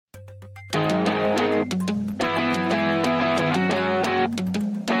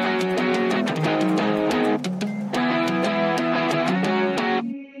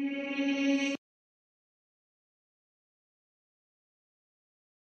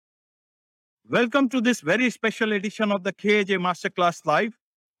Welcome to this very special edition of the KAJ Masterclass Live,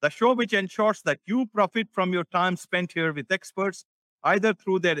 the show which ensures that you profit from your time spent here with experts, either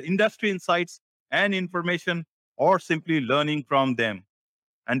through their industry insights and information or simply learning from them.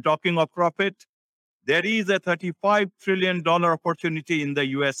 And talking of profit, there is a $35 trillion opportunity in the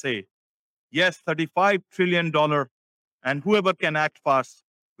USA. Yes, $35 trillion. And whoever can act fast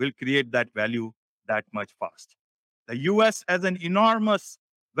will create that value that much fast. The US has an enormous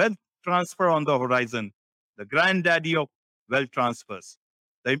wealth transfer on the horizon, the granddaddy of wealth transfers.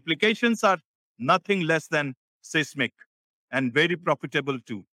 The implications are nothing less than seismic and very profitable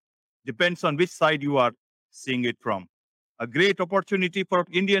too. Depends on which side you are seeing it from. A great opportunity for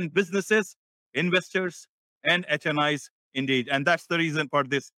Indian businesses, investors, and HNIs indeed. And that's the reason for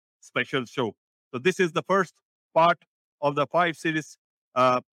this special show. So this is the first part of the 5 series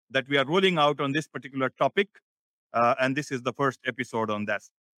that we are rolling out on this particular topic. And this is the first episode on that.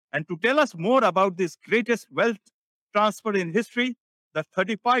 And to tell us more about this greatest wealth transfer in history, the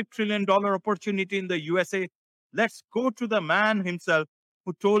 $35 trillion opportunity in the USA, let's go to the man himself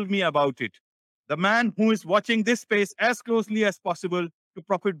who told me about it. The man who is watching this space as closely as possible to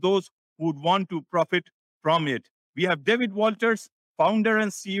profit those who would want to profit from it. We have David Walters, founder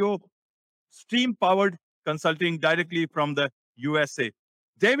and CEO, Stream Powered Consulting, directly from the USA.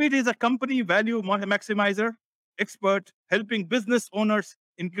 David is a company value maximizer expert, helping business owners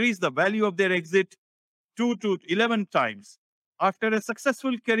increase the value of their exit 2 to 11 times. After a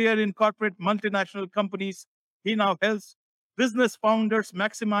successful career in corporate multinational companies, he now helps business founders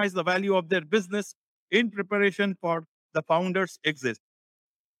maximize the value of their business in preparation for the founder's exit.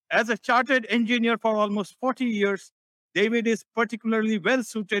 As a chartered engineer for almost 40 years, David is particularly well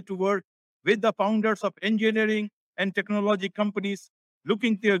suited to work with the founders of engineering and technology companies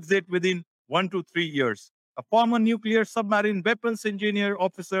looking to exit within 1 to 3 years. A former nuclear submarine weapons engineer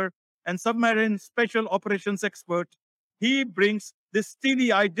officer and submarine special operations expert, he brings this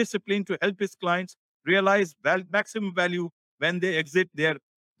steely-eyed discipline to help his clients realize maximum value when they exit their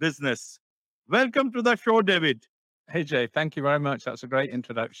business. Welcome to the show, David. Hey, Jay, thank you very much. That's a great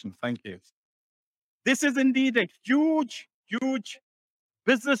introduction. Thank you. This is indeed a huge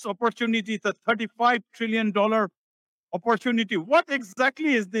business opportunity, the $35 trillion opportunity. What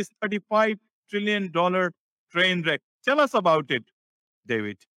exactly is this $35 trillion train wreck? Tell us about it,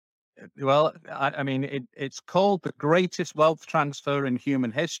 David. Well, I mean, it's called the greatest wealth transfer in human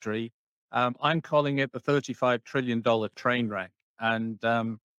history. I'm calling it the $35 trillion train wreck. And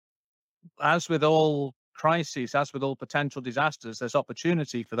as with all crises, as with all potential disasters, there's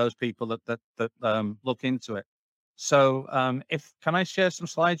opportunity for those people that look into it. So, can I share some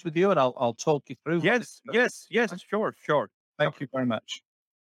slides with you, and I'll talk you through. Yes, sure. Thank you very much.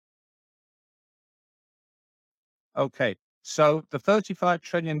 Okay, so the $35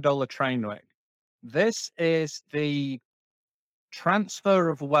 trillion train wreck. This is the transfer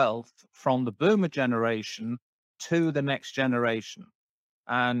of wealth from the boomer generation to the next generation.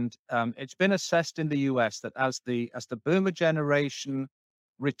 And it's been assessed in the US that as the boomer generation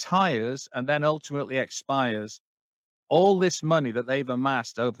retires and then ultimately expires, all this money that they've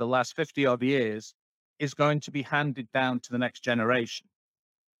amassed over the last 50 odd years is going to be handed down to the next generation.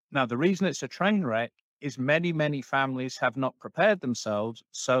 Now, the reason it's a train wreck is many families have not prepared themselves.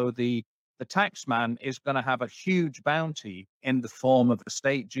 So the taxman is going to have a huge bounty in the form of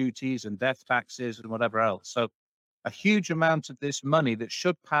estate duties and death taxes and whatever else. So a huge amount of this money that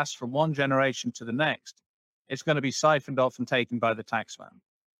should pass from one generation to the next is going to be siphoned off and taken by the taxman.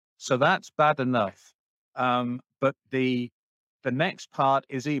 So that's bad enough. But the next part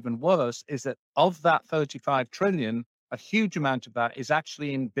is even worse, is that of that 35 trillion, a huge amount of that is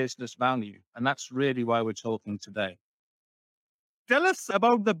actually in business value. And that's really why we're talking today. Tell us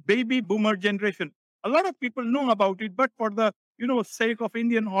about the baby boomer generation. A lot of people know about it, but for the sake of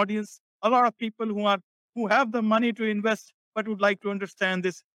Indian audience, a lot of people who have the money to invest but would like to understand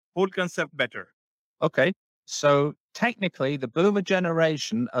this whole concept better. Okay, so technically, the boomer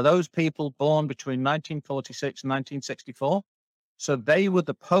generation are those people born between 1946 and 1964. So they were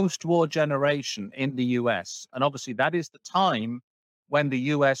the post-war generation in the US. And obviously that is the time when the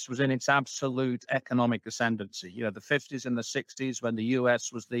US was in its absolute economic ascendancy. The 50s and the 60s, when the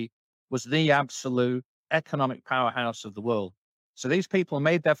US was the absolute economic powerhouse of the world. So these people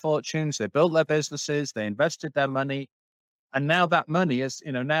made their fortunes, they built their businesses, they invested their money. And now that money is,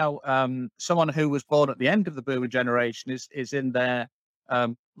 someone who was born at the end of the boomer generation is in their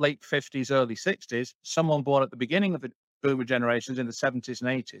late 50s, early 60s. Someone born at the beginning of the boomer generations in the 70s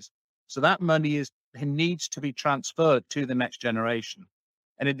and 80s. So that money needs to be transferred to the next generation.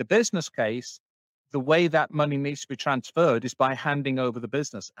 And in the business case, the way that money needs to be transferred is by handing over the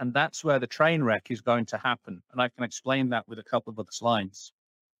business. And that's where the train wreck is going to happen. And I can explain that with a couple of other slides.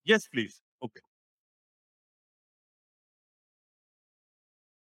 Yes, please. Okay.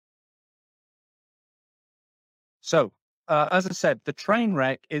 So, as I said, the train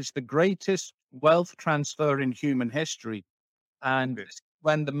wreck is the greatest wealth transfer in human history. And Okay.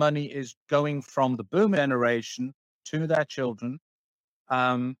 when the money is going from the boomer generation to their children,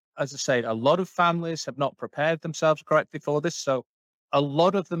 as I say, a lot of families have not prepared themselves correctly for this. So a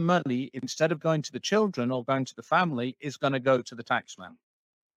lot of the money, instead of going to the children or going to the family, is going to go to the taxman.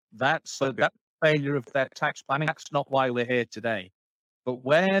 That's Okay. that failure of their tax planning. That's not why we're here today. But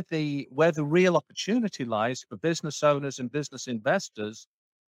where the real opportunity lies for business owners and business investors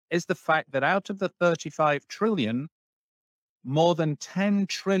is the fact that out of the 35 trillion, more than $10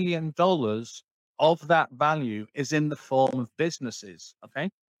 trillion of that value is in the form of businesses. Okay.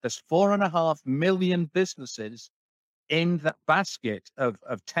 There's 4.5 million businesses in that basket of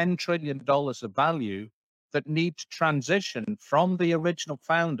 $10 trillion of value that need to transition from the original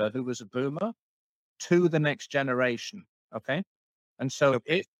founder, who was a boomer, to the next generation. Okay. And so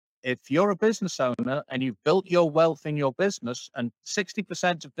Okay. if you're a business owner and you've built your wealth in your business, and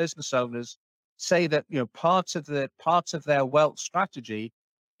 60% of business owners say that, part of their wealth strategy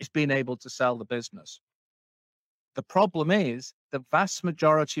is being able to sell the business. The problem is the vast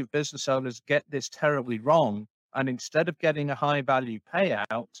majority of business owners get this terribly wrong. And instead of getting a high value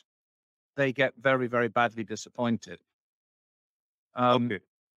payout, they get very, very badly disappointed. Um, Okay.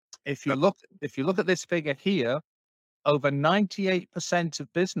 if you look at this figure here, over 98%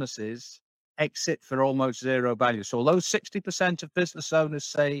 of businesses exit for almost zero value. So although 60% of business owners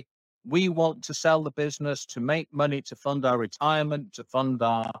say we want to sell the business to make money to fund our retirement, to fund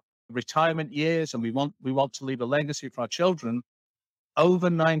our retirement years, and we want to leave a legacy for our children, over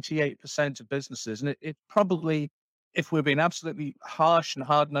 98% of businesses, and it probably, if we're being absolutely harsh and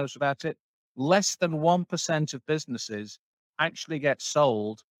hard nosed about it, less than 1% of businesses actually get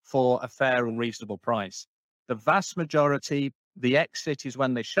sold for a fair and reasonable price. The vast majority, the exit is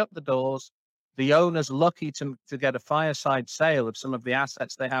when they shut the doors. The owner's lucky to get a fireside sale of some of the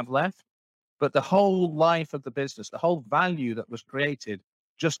assets they have left. But the whole life of the business, the whole value that was created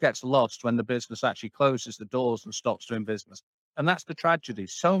just gets lost when the business actually closes the doors and stops doing business. And that's the tragedy.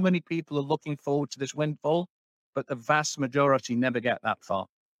 So many people are looking forward to this windfall, but the vast majority never get that far.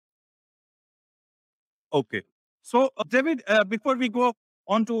 Okay. So, David, before we go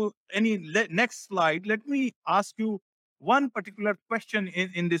on to any next slide, let me ask you one particular question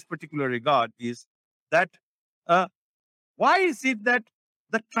in this particular regard is that uh, why is it that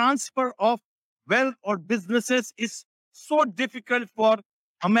the transfer of wealth or businesses is so difficult for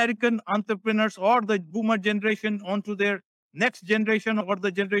American entrepreneurs or the boomer generation onto their next generation or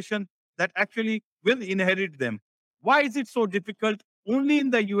the generation that actually will inherit them? Why is it so difficult only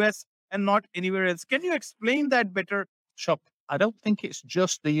in the US and not anywhere else? Can you explain that better? Sure. I don't think it's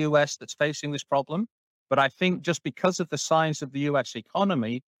just the US that's facing this problem, but I think just because of the size of the US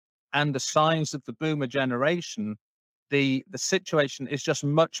economy and the size of the boomer generation, the situation is just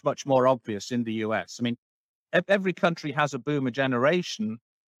much, much more obvious in the US. I mean, every country has a boomer generation,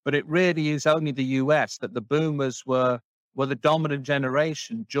 but it really is only the US that the boomers were the dominant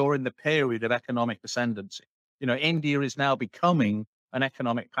generation during the period of economic ascendancy. India is now becoming an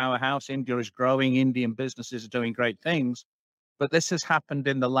economic powerhouse. India is growing. Indian businesses are doing great things, but this has happened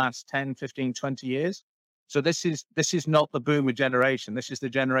in the last 10, 15, 20 years. So this is not the boomer generation. This is the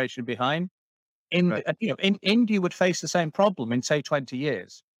generation behind. Right. In India would face the same problem in say 20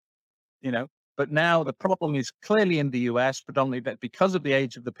 years, you know. But now the problem is clearly in the US, predominantly that because of the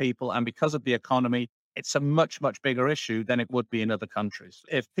age of the people and because of the economy, it's a much, much bigger issue than it would be in other countries.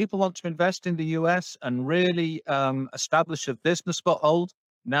 If people want to invest in the US and really establish a business foothold,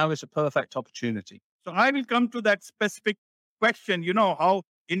 now is a perfect opportunity. So I will come to that specific question, how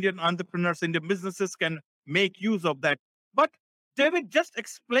Indian entrepreneurs, Indian businesses can make use of that. But David, just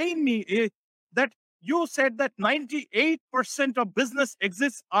explain me that you said that 98% of business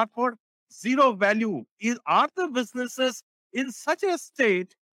exits are for zero value. Are the businesses in such a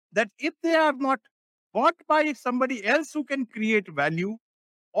state that if they are not bought by somebody else who can create value,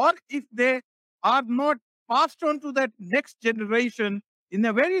 or if they are not passed on to that next generation in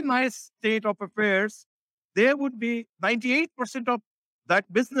a very nice state of affairs, there would be 98% of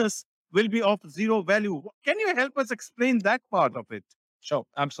that business will be of zero value. Can you help us explain that part of it? Sure,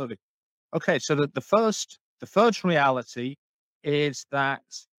 absolutely. Okay, so the first reality is that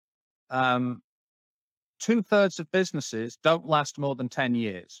um, 2/3 of businesses don't last more than 10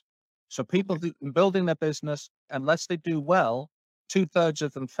 years. So people building their business, unless they do well, 2/3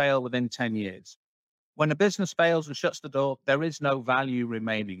 of them fail within 10 years. When a business fails and shuts the door, there is no value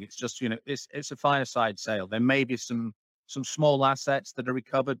remaining. It's just, it's a fireside sale. There may be some small assets that are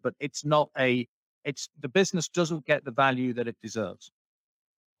recovered, but it's not it's the business doesn't get the value that it deserves.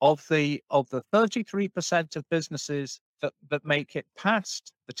 Of the 33% of businesses that make it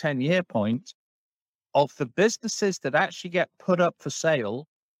past the 10-year point, of the businesses that actually get put up for sale,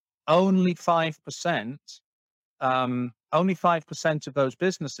 only 5%, only 5% of those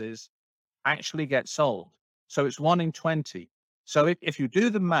businesses actually get sold. So it's 1 in 20. So if you do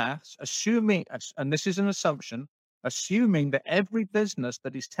the maths, assuming, and this is an assumption, assuming that every business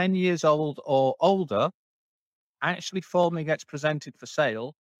that is 10 years old or older actually formally gets presented for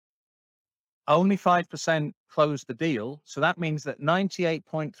sale, only 5% close the deal. So that means that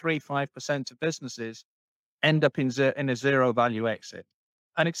 98.35% of businesses end up in a zero value exit.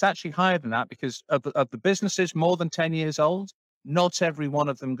 And it's actually higher than that because of the businesses more than 10 years old, not every one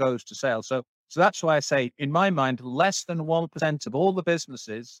of them goes to sale. So that's why I say, in my mind, less than 1% of all the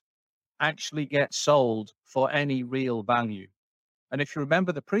businesses actually get sold for any real value. And if you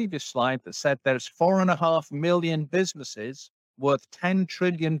remember the previous slide that said there's 4.5 million businesses worth $10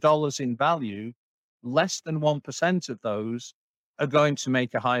 trillion in value, less than 1% of those are going to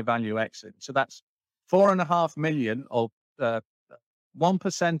make a high value exit. So that's 4.5 million, or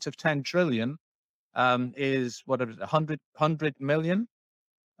 1% of 10 trillion is whatever, 100 million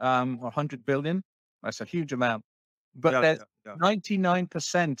or 100 billion. That's a huge amount. But there's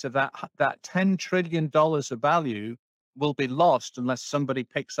 99% of that $10 trillion of value will be lost unless somebody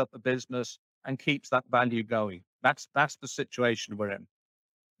picks up the business and keeps that value going. That's the situation we're in.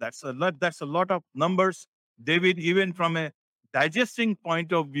 That's a lot. That's a lot of numbers, David, even from a digesting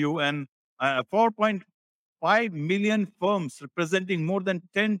point of view. And 4.5 million firms representing more than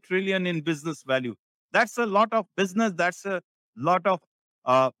 10 trillion in business value. That's a lot of business. That's a lot of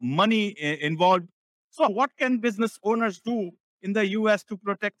money involved. So what can business owners do in the US to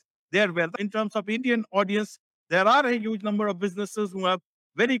protect their wealth? In terms of Indian audience, there are a huge number of businesses who have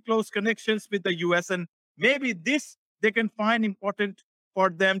very close connections with the US, and maybe this they can find important for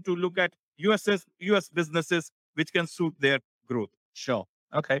them to look at US businesses which can suit their growth. Sure.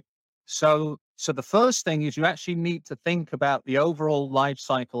 Okay. So the first thing is you actually need to think about the overall life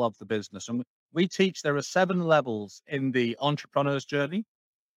cycle of the business. And we teach there are 7 levels in the entrepreneur's journey.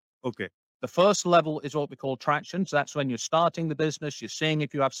 Okay. The first level is what we call traction. So that's when you're starting the business, you're seeing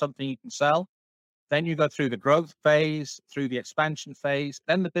if you have something you can sell. Then you go through the growth phase, through the expansion phase,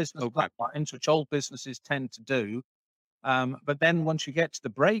 then the business pipelines, which all businesses tend to do. But then once you get to the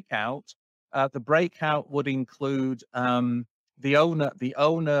breakout would include the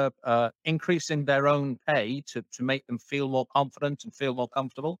owner increasing their own pay to make them feel more confident and feel more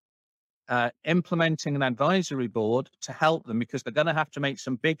comfortable. Implementing an advisory board to help them because they're going to have to make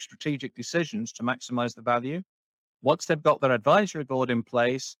some big strategic decisions to maximize the value. Once they've got their advisory board in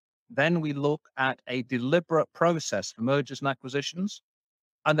place, then we look at a deliberate process for mergers and acquisitions.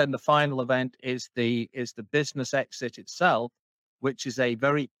 And then the final event is the business exit itself, which is a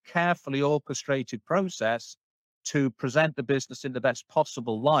very carefully orchestrated process to present the business in the best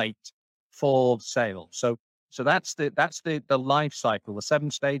possible light for sale. So that's the life cycle, the 7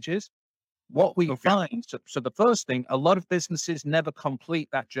 stages. What we find, so the first thing, a lot of businesses never complete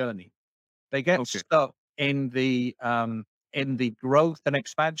that journey. They get stuck in the growth and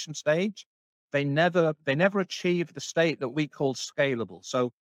expansion stage. They never achieve the state that we call scalable.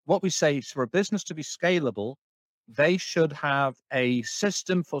 So what we say is for a business to be scalable, they should have a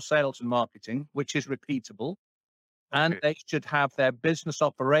system for sales and marketing, which is repeatable, and they should have their business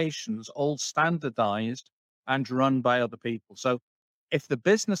operations all standardized and run by other people. So if the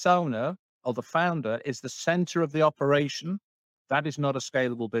business owner or the founder is the center of the operation, that is not a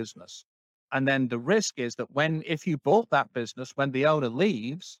scalable business. And then the risk is that if you bought that business, when the owner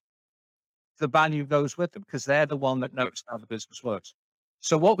leaves, the value goes with them because they're the one that knows how the business works.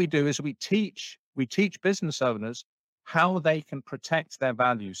 So what we do is we teach business owners how they can protect their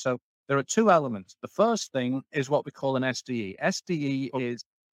value. So there are 2 elements. The first thing is what we call an SDE. SDE is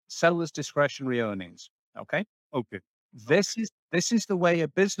seller's discretionary earnings. Okay. This is the way a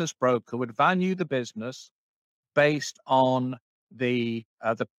business broker would value the business based on the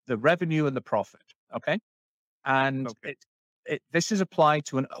revenue and the profit. Okay. And this is applied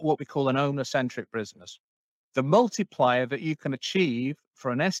to what we call an owner-centric business. The multiplier that you can achieve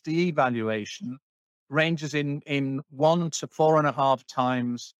for an SDE valuation ranges in 1 to 4.5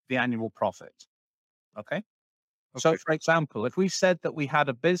 times the annual profit. Okay. So for example, if we said that we had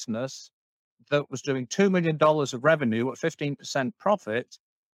a business that was doing $2 million of revenue at 15% profit,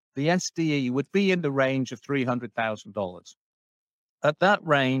 the SDE would be in the range of $300,000. At that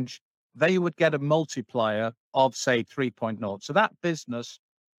range, they would get a multiplier of, say, 3.0. So that business,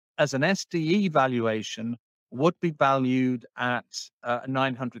 as an SDE valuation, would be valued at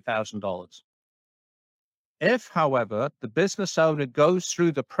 $900,000. If, however, the business owner goes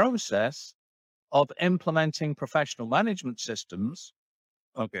through the process of implementing professional management systems,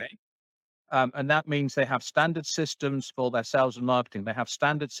 okay, and that means they have standard systems for their sales and marketing, they have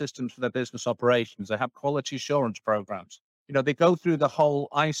standard systems for their business operations, they have quality assurance programs. They go through the whole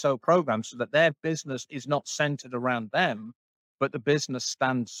ISO program so that their business is not centered around them, but the business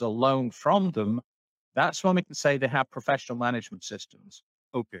stands alone from them. That's when we can say they have professional management systems.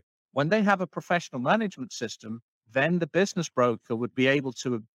 Okay. When they have a professional management system, then the business broker would be able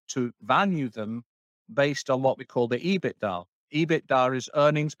to value them based on what we call the EBITDA. EBITDA is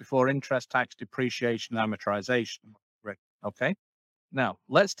earnings before interest, tax, depreciation, and amortization. Right. Okay. Now,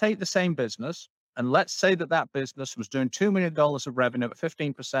 let's take the same business and let's say that that business was doing $2 million of revenue at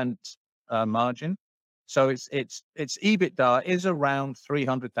 15% margin. So its EBITDA is around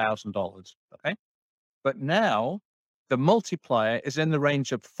 $300,000. Okay. But now the multiplier is in the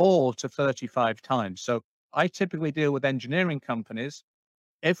range of 4 to 35 times. So I typically deal with engineering companies.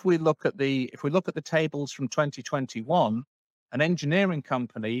 If we look at the tables from 2021, an engineering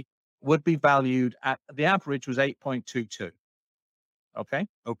company would be valued at, the average was 8.22. Okay.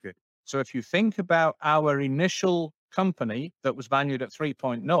 Okay. So if you think about our initial company that was valued at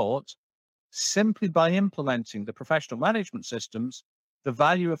 3.0, simply by implementing the professional management systems, the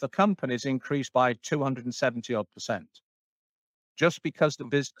value of the company is increased by 270 odd %, just because the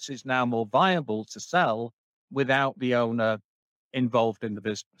business is now more viable to sell without the owner involved in the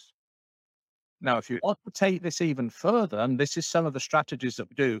business. Now, if you want to take this even further, and this is some of the strategies that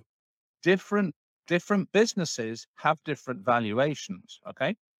we do, different businesses have different valuations.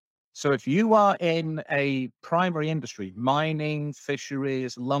 Okay. So if you are in a primary industry, mining,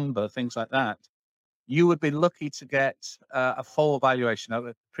 fisheries, lumber, things like that, you would be lucky to get a full valuation. Over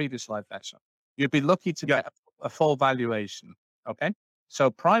the previous slide, that's you'd be lucky to get a full valuation. Okay.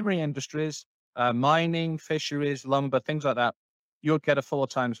 So primary industries, mining, fisheries, lumber, things like that, you'll get a 4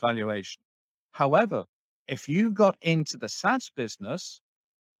 times valuation. However, if you got into the SaaS business,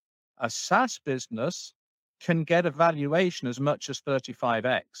 a SaaS business can get a valuation as much as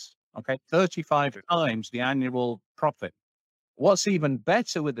 35x. Okay. 35 times the annual profit. What's even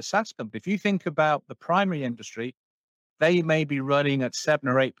better with the SaaS company, if you think about the primary industry, they may be running at 7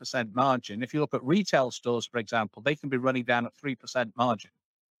 or 8% margin. If you look at retail stores, for example, they can be running down at 3% margin.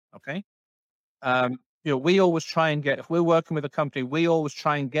 Okay. We always try and get, if we're working with a company, we always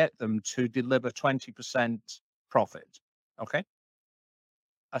try and get them to deliver 20% profit. Okay.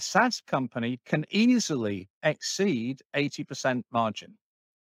 A SaaS company can easily exceed 80% margin.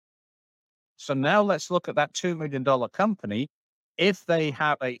 So now let's look at that $2 million company. If they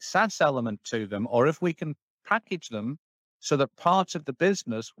have a SaaS element to them, or if we can package them so that part of the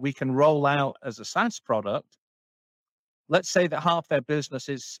business we can roll out as a SaaS product. Let's say that half their business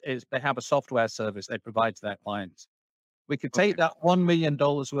is they have a software service they provide to their clients. We could take that $1 million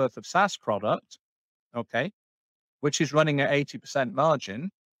worth of SaaS product, okay, which is running at 80%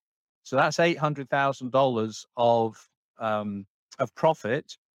 margin. So that's $800,000 of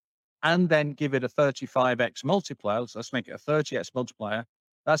profit, and then give it a 35x multiplier. So let's make it a 30x multiplier.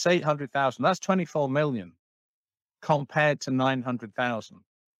 That's 800,000. That's 24 million compared to 900,000.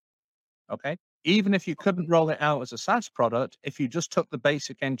 Okay. Even if you couldn't roll it out as a SaaS product, if you just took the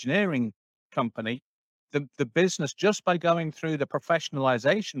basic engineering company, the business, just by going through the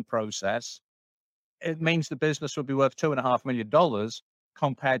professionalization process, it means the business would be worth $2.5 million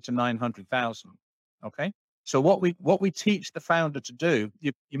compared to 900,000. Okay. So what we teach the founder to do,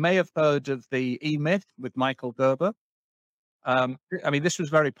 you may have heard of the E-Myth with Michael Gerber. This was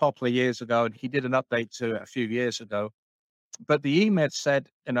very popular years ago, and he did an update to it a few years ago. But the E-Myth said,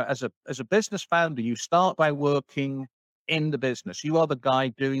 as a business founder, you start by working in the business. You are the guy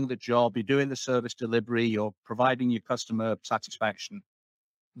doing the job. You're doing the service delivery. You're providing your customer satisfaction.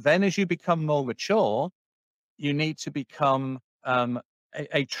 Then, as you become more mature, you need to become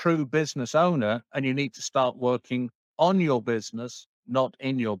a true business owner, and you need to start working on your business, not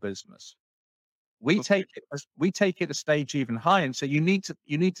in your business. We take it a stage even higher, and so you need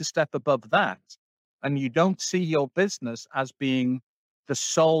to step above that, and you don't see your business as being the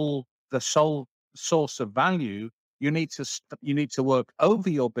sole source of value. You need to work over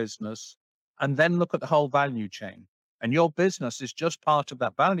your business, and then look at the whole value chain. And your business is just part of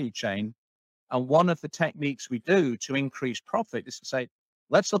that value chain. And one of the techniques we do to increase profit is to say,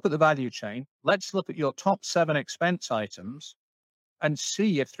 let's look at the value chain. Let's look at your top 7 expense items and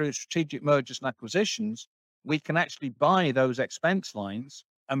see if through strategic mergers and acquisitions, we can actually buy those expense lines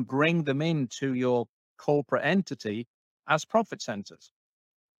and bring them into your corporate entity as profit centers.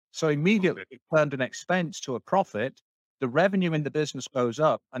 So immediately Okay. it turned an expense to a profit, the revenue in the business goes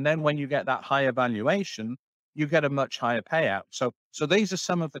up. And then when you get that higher valuation, you get a much higher payout. So these are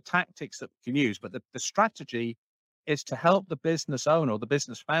some of the tactics that we can use, but the strategy is to help the business owner or the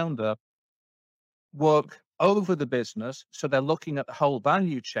business founder work over the business. So they're looking at the whole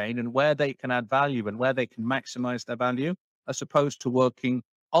value chain and where they can add value and where they can maximize their value, as opposed to working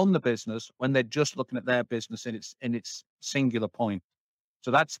on the business when they're just looking at their business in its singular point.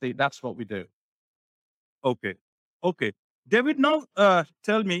 So that's what we do. Okay. Okay. David, now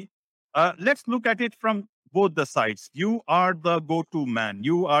tell me, let's look at it from both the sides. You are the go-to man.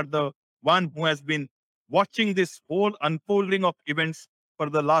 You are the one who has been watching this whole unfolding of events for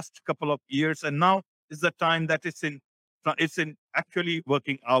the last couple of years. And now is the time that it's in actually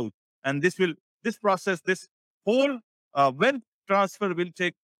working out. And this process, this whole wealth transfer will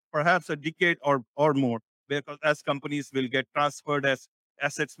take perhaps a decade or more, because as companies will get transferred, as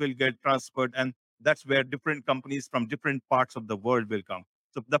assets will get transferred, and that's where different companies from different parts of the world will come.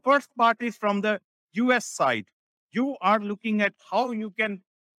 So the first part is from the US side. You are looking at how you can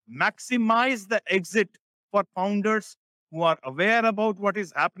maximize the exit for founders who are aware about what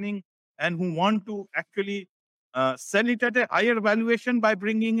is happening and who want to actually sell it at a higher valuation by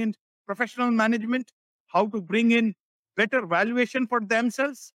bringing in professional management, how to bring in better valuation for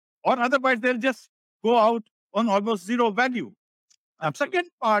themselves, or otherwise they'll just go out on almost zero value. The Absolutely. second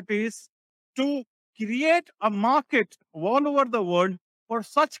part is to create a market all over the world for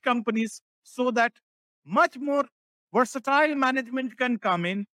such companies so that much more versatile management can come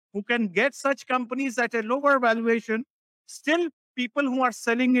in who can get such companies at a lower valuation. Still, people who are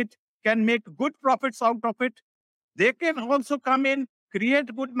selling it can make good profits out of it. They can also come in,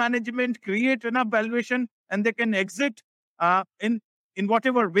 create good management, create enough valuation, and they can exit in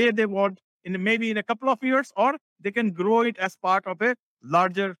whatever way they want, in maybe in a couple of years, or they can grow it as part of a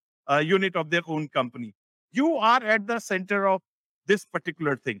larger unit of their own company. You are at the center of this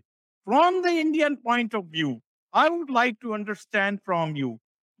particular thing. From the Indian point of view, I would like to understand from you,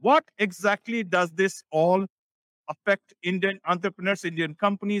 what exactly does this all affect Indian entrepreneurs, Indian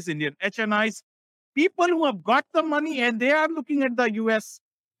companies, Indian HNIs, people who have got the money and they are looking at the US.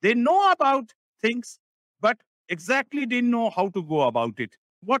 They know about things, but exactly didn't know how to go about it.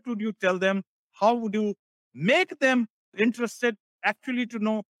 What would you tell them? How would you make them interested actually to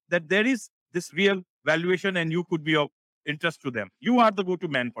know that there is this real valuation and you could be of interest to them? You are the go-to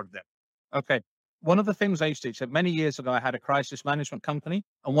man for them. Okay. One of the things I used to teach, many years ago, I had a crisis management company.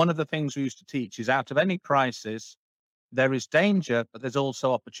 And one of the things we used to teach is out of any crisis, there is danger, but there's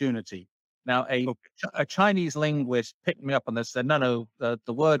also opportunity. Now, Okay. a Chinese linguist picked me up on this, said, no, the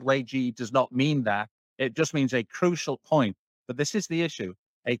word Weiji does not mean that. It just means a crucial point. But this is the issue.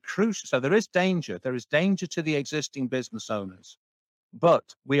 So there is danger. There is danger to the existing business owners.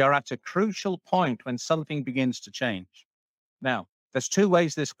 But we are at a crucial point when something begins to change. Now, there's two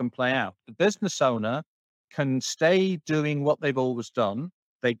ways this can play out. The business owner can stay doing what they've always done.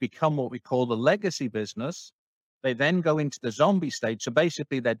 They become what we call the legacy business. They then go into the zombie stage. So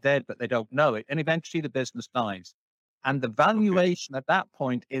basically, they're dead, but they don't know it. And eventually, the business dies. And the Okay. valuation at that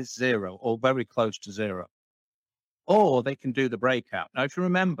point is zero or very close to zero. Or they can do the breakout. Now, if you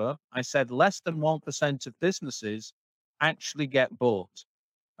remember, I said less than 1% of businesses actually get bought.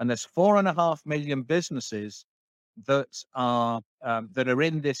 And there's 4.5 million businesses that are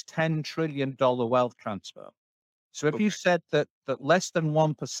in this $10 trillion wealth transfer. So if you Okay. said that less than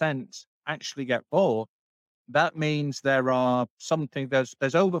 1% actually get bought, that means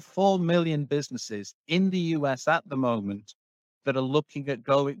there's over 4 million businesses in the US at the moment that are looking at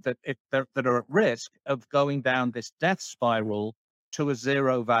that are at risk of going down this death spiral to a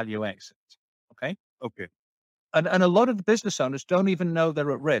zero value exit. Okay. Okay. And a lot of the business owners don't even know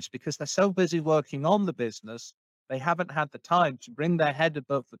they're at risk because they're so busy working on the business, they haven't had the time to bring their head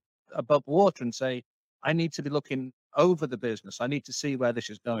above water and say, I need to be looking over the business. I need to see where this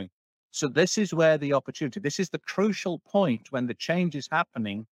is going. So this is where the opportunity, this is the crucial point when the change is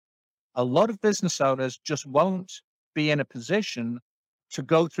happening. A lot of business owners just won't be in a position to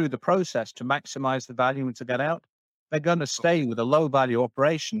go through the process to maximize the value and to get out. They're going to stay with a low value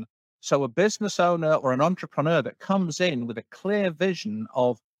operation. So a business owner or an entrepreneur that comes in with a clear vision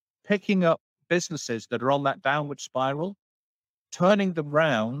of picking up businesses that are on that downward spiral, turning them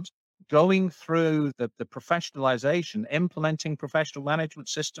round, going through the professionalization, implementing professional management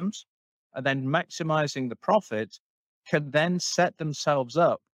systems, and then maximizing the profit, can then set themselves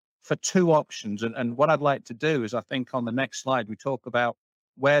up for two options. And what I'd like to do is, I think on the next slide, we talk about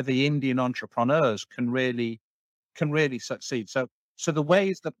where the Indian entrepreneurs can really succeed. So So the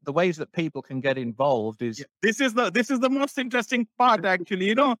ways that people can get involved is This is the most interesting part,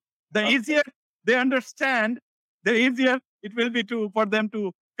 actually. The uh, easier they understand, the easier it will be for them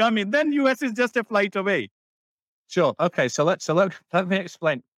to come in. Then US is just a flight away. sure. Okay, let me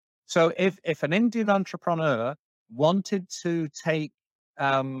explain. So if an Indian entrepreneur wanted to take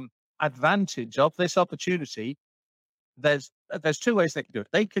um, advantage of this opportunity, there's two ways they could do it.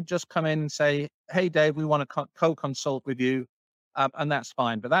 They could just come in and say, "Hey, Dave, we want to co-consult with you," and that's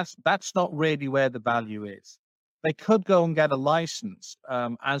fine. But that's not really where the value is. They could go and get a license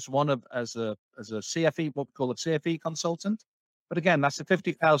as a CFE, what we call a CFE consultant. But again, that's a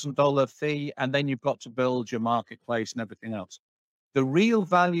 $50,000 fee, and then you've got to build your marketplace and everything else. The real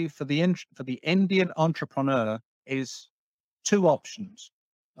value for the Indian entrepreneur is two options.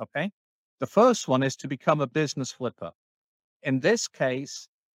 Okay, the first one is to become a business flipper. In this case,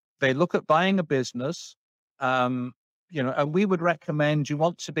 they look at buying a business, and we would recommend you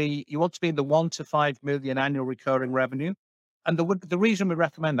want to be in the 1 to 5 million annual recurring revenue. And the reason we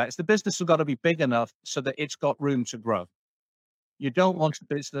recommend that is the business has got to be big enough so that it's got room to grow. You don't want a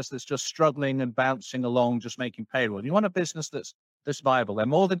business that's just struggling and bouncing along, just making payroll. You want a business that's viable. They're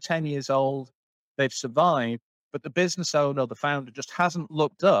more than 10 years old, they've survived, but the business owner, the founder, just hasn't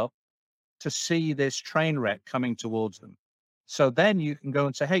looked up to see this train wreck coming towards them. So then you can go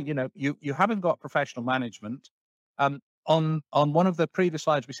and say, hey, you haven't got professional management. On one of the previous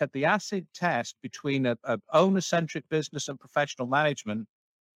slides, we said the acid test between a owner-centric business and professional management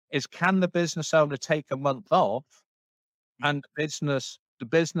is, can the business owner take a month off and the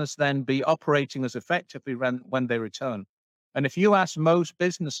business then be operating as effectively when they return? And if you ask most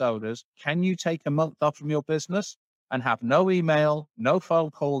business owners, can you take a month off from your business and have no email, no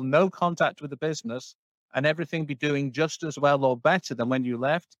phone call, no contact with the business, and everything be doing just as well or better than when you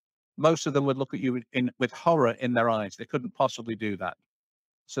left? Most of them would look at you with horror in their eyes. They couldn't possibly do that.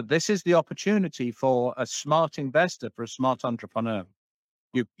 So this is the opportunity for a smart investor, for a smart entrepreneur.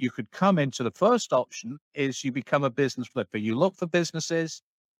 You could come into the first option is you become a business flipper. You look for businesses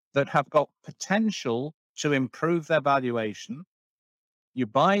that have got potential to improve their valuation. You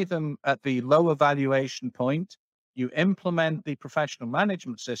buy them at the lower valuation point, you implement the professional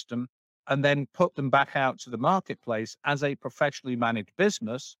management system, and then put them back out to the marketplace as a professionally managed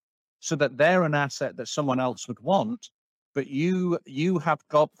business so that they're an asset that someone else would want, but you have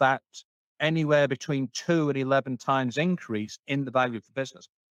got that anywhere between 2 and 11 times increase in the value of the business.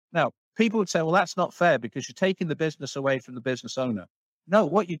 Now, people would say, well, that's not fair because you're taking the business away from the business owner. No,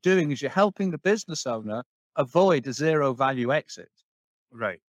 what you're doing is you're helping the business owner avoid a zero value exit.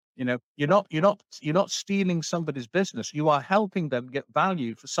 Right. You're not stealing somebody's business. You are helping them get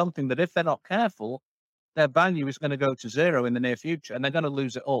value for something that if they're not careful, their value is going to go to zero in the near future and they're going to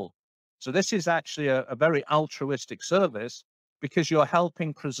lose it all. So this is actually a very altruistic service because you're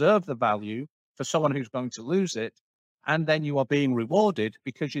helping preserve the value for someone who's going to lose it. And then you are being rewarded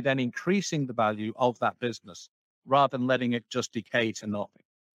because you're then increasing the value of that business rather than letting it just decay to nothing.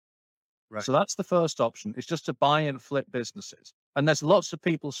 Right. So that's the first option. It's just to buy and flip businesses. And there's lots of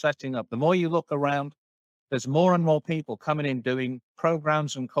people setting up. The more you look around, there's more and more people coming in doing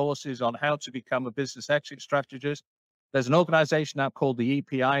programs and courses on how to become a business exit strategist. There's an organization now called the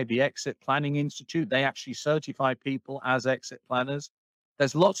EPI, the Exit Planning Institute. They actually certify people as exit planners.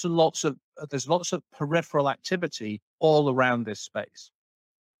 There's lots of peripheral activity all around this space.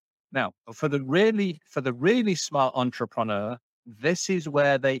 Now, for the really smart entrepreneur, this is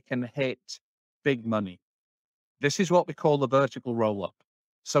where they can hit big money. This is what we call the vertical roll up.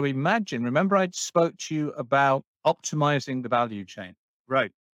 So remember I spoke to you about optimizing the value chain.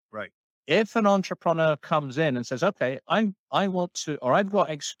 Right. Right. If an entrepreneur comes in and says, okay, I want to, or I've got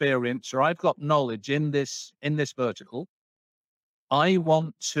experience or I've got knowledge in this vertical, I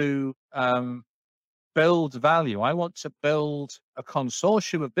want to build value. I want to build a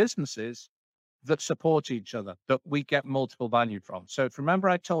consortium of businesses that support each other, that we get multiple value from. So if remember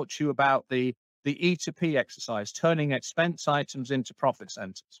I talked to you about the E2P exercise, turning expense items into profit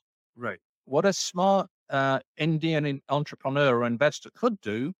centers. Right. What a smart Indian entrepreneur or investor could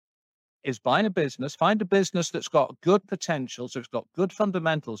do is find a business that's got good potential, so it's got good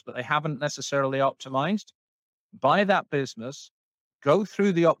fundamentals, but they haven't necessarily optimized. Buy that business, go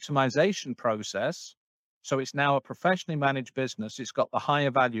through the optimization process. So it's now a professionally managed business. It's got the higher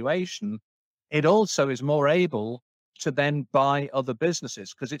valuation. It also is more able to then buy other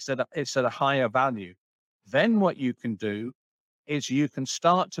businesses because it's at a higher value. Then what you can do is you can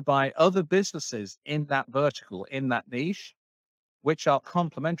start to buy other businesses in that vertical, in that niche, which are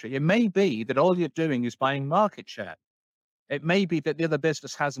complementary. It may be that all you're doing is buying market share. It may be that the other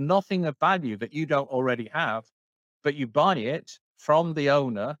business has nothing of value that you don't already have, but you buy it from the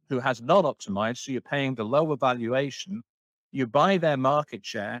owner who has not optimized. So you're paying the lower valuation. You buy their market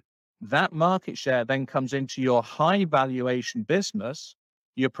share. That market share then comes into your high valuation business.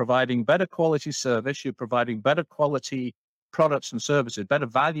 You're providing better quality service. You're providing better quality products and services, better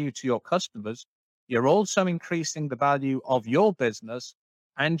value to your customers. You're also increasing the value of your business,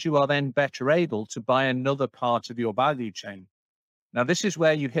 and you are then better able to buy another part of your value chain. Now, this is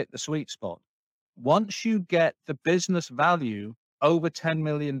where you hit the sweet spot. Once you get the business value over $10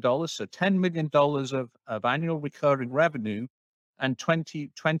 million, so $10 million of annual recurring revenue and 20%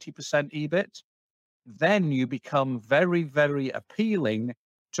 EBIT, then you become very, very appealing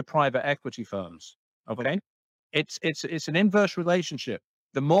to private equity firms. Okay. It's an inverse relationship.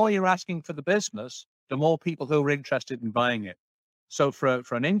 The more you're asking for the business, the more people who are interested in buying it. So for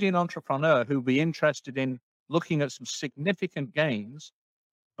an Indian entrepreneur who'd be interested in looking at some significant gains,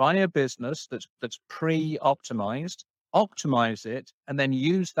 buy a business that's pre-optimized, optimize it, and then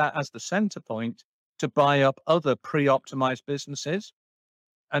use that as the center point to buy up other pre-optimized businesses,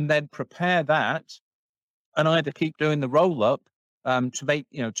 and then prepare that, and either keep doing the roll up to make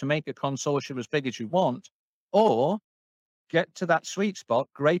a consortium as big as you want, or get to that sweet spot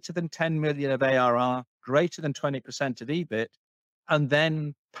greater than 10 million of ARR, greater than 20% of EBIT, and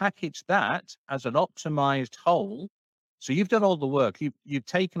then package that as an optimized whole. So you've done all the work, you've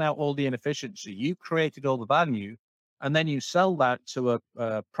taken out all the inefficiency, you've created all the value, and then you sell that to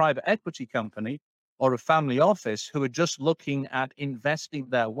a private equity company or a family office who are just looking at investing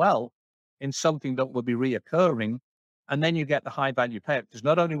their wealth in something that will be reoccurring. And then you get the high value payout, because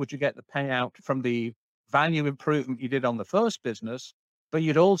not only would you get the payout from the value improvement you did on the first business, but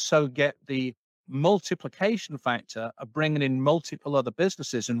you'd also get the multiplication factor of bringing in multiple other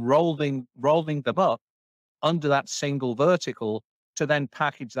businesses and rolling them up under that single vertical to then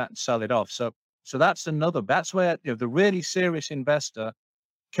package that and sell it off. So that's where the really serious investor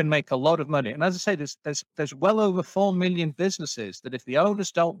can make a lot of money. And as I say, there's well over 4 million businesses that, if the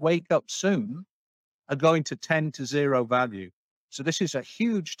owners don't wake up soon, are going to tend to zero value. So this is a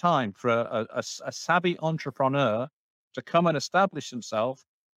huge time for a savvy entrepreneur to come and establish himself,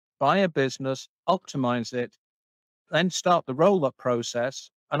 buy a business, optimize it, then start the roll-up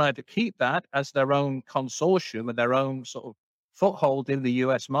process, and either keep that as their own consortium and their own sort of foothold in the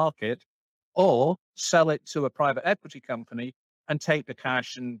US market, or sell it to a private equity company and take the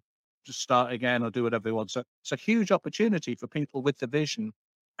cash and just start again or do whatever they want. So it's a huge opportunity for people with the vision.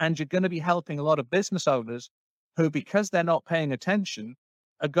 And you're going to be helping a lot of business owners who, because they're not paying attention,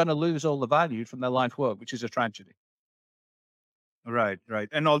 are going to lose all the value from their life work, which is a tragedy. Right, right.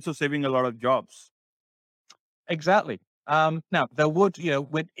 And also saving a lot of jobs. Exactly. Now, there would,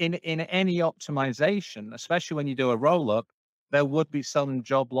 in any optimization, especially when you do a roll up, there would be some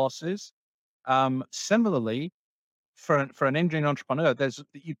job losses. Similarly, for an Indian entrepreneur,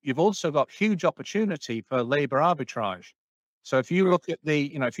 you've also got huge opportunity for labor arbitrage. So if you look at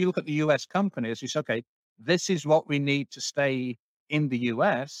the US companies, you say, okay, this is what we need to stay in the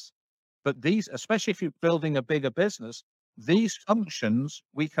US, but these, especially if you're building a bigger business, these functions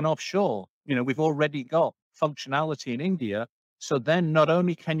we can offshore. We've already got functionality in India. So then not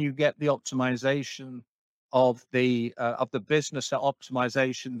only can you get the optimization of the business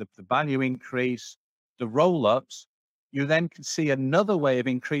optimization, the value increase, the roll-ups, you then can see another way of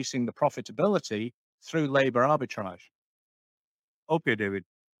increasing the profitability through labor arbitrage. Okay, David.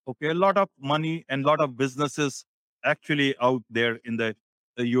 Okay, a lot of money and a lot of businesses actually out there in the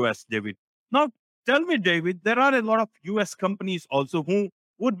US, David. Now, tell me, David, there are a lot of US companies also who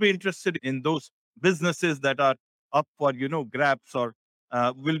would be interested in those businesses that are up for, grabs, or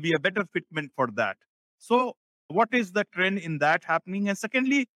will be a better fitment for that. So what is the trend in that happening? And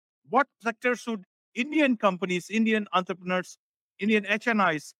secondly, what sector should Indian companies, Indian entrepreneurs, Indian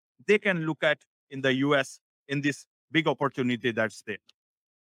HNIs, they can look at in the US in this big opportunity that's there?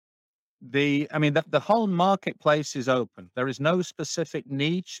 The whole marketplace is open. There is no specific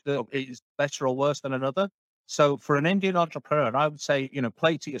niche that is better or worse than another. So for an Indian entrepreneur, I would say,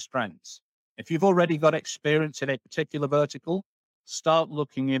 play to your strengths. If you've already got experience in a particular vertical, start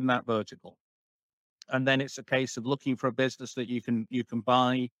looking in that vertical. And then it's a case of looking for a business that you can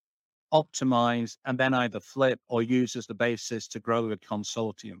buy, optimize, and then either flip or use as the basis to grow a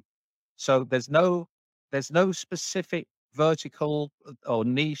consortium. So there's no specific vertical or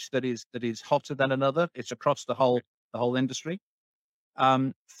niche that is hotter than another. It's across the whole industry.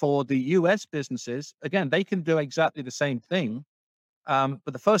 For the US businesses, again, they can do exactly the same thing. But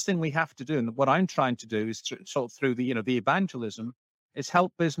the first thing we have to do, and what I'm trying to do, is through the evangelism, is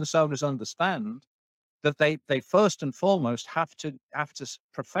help business owners understand that they first and foremost have to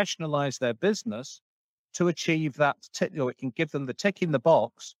professionalize their business to achieve that, it can give them the tick in the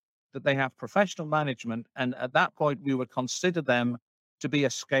box that they have professional management. And at that point, we would consider them to be a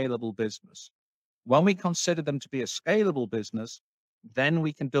scalable business. When we consider them to be a scalable business, then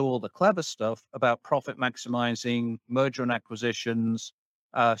we can do all the clever stuff about profit maximizing, merger and acquisitions,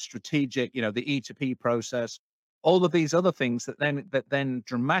 strategic, the E2P process, all of these other things that then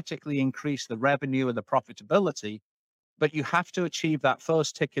dramatically increase the revenue and the profitability. But you have to achieve that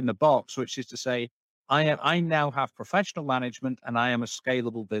first tick in the box, which is to say, I now have professional management and I am a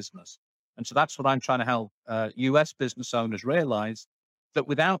scalable business. And so that's what I'm trying to help US business owners realize, that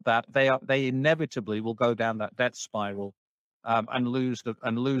without that, they inevitably will go down that debt spiral, and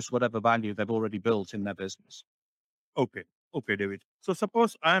lose whatever value they've already built in their business. Okay. Okay, David. So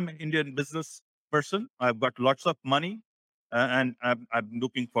suppose I'm an Indian business person. I've got lots of money, and I'm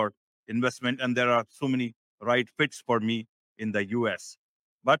looking for investment, and there are so many right fits for me in the US.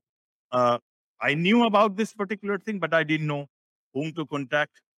 But uh, I knew about this particular thing, but I didn't know whom to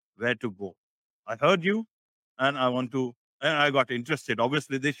contact, where to go. I heard you, and and I got interested.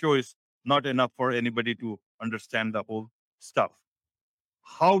 Obviously, this show is not enough for anybody to understand the whole stuff.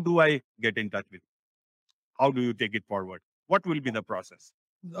 How do I get in touch with you? How do you take it forward? What will be the process?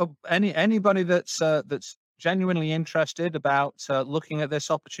 Anybody that's genuinely interested about looking at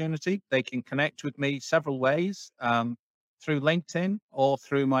this opportunity, they can connect with me several ways, through LinkedIn or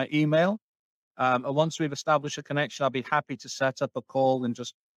through my email. And once we've established a connection, I'll be happy to set up a call and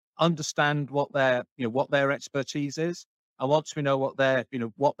just understand what their expertise is. And once we know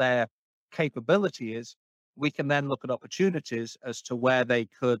what their capability is, we can then look at opportunities as to where they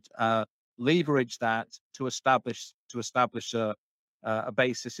could leverage that to establish a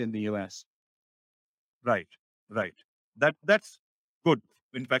basis in the US. Right, right. That's good.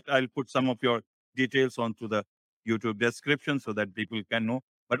 In fact, I'll put some of your details onto the YouTube description so that people can know.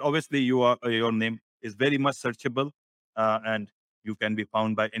 But obviously, your name is very much searchable, and you can be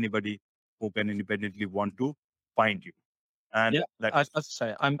found by anybody who can independently want to find you. And Yeah, as that's I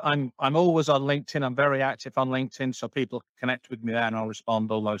say, I'm always on LinkedIn. I'm very active on LinkedIn, so people can connect with me there, and I'll respond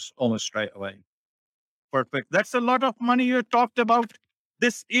almost straight away. perfect. That's a lot of money you talked about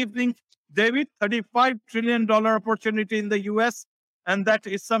this evening, David. $35 trillion opportunity in the US. And that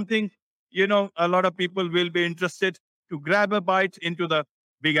is something, a lot of people will be interested to grab a bite into the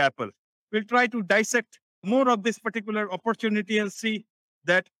big apple. We'll try to dissect more of this particular opportunity and see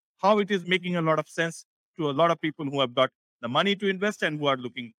that how it is making a lot of sense to a lot of people who have got the money to invest and who are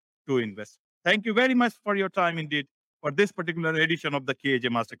looking to invest. Thank you very much for your time indeed for this particular edition of the KAJ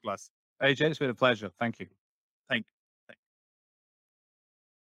Masterclass. AJ, it's been a pleasure. Thank you. Thank you.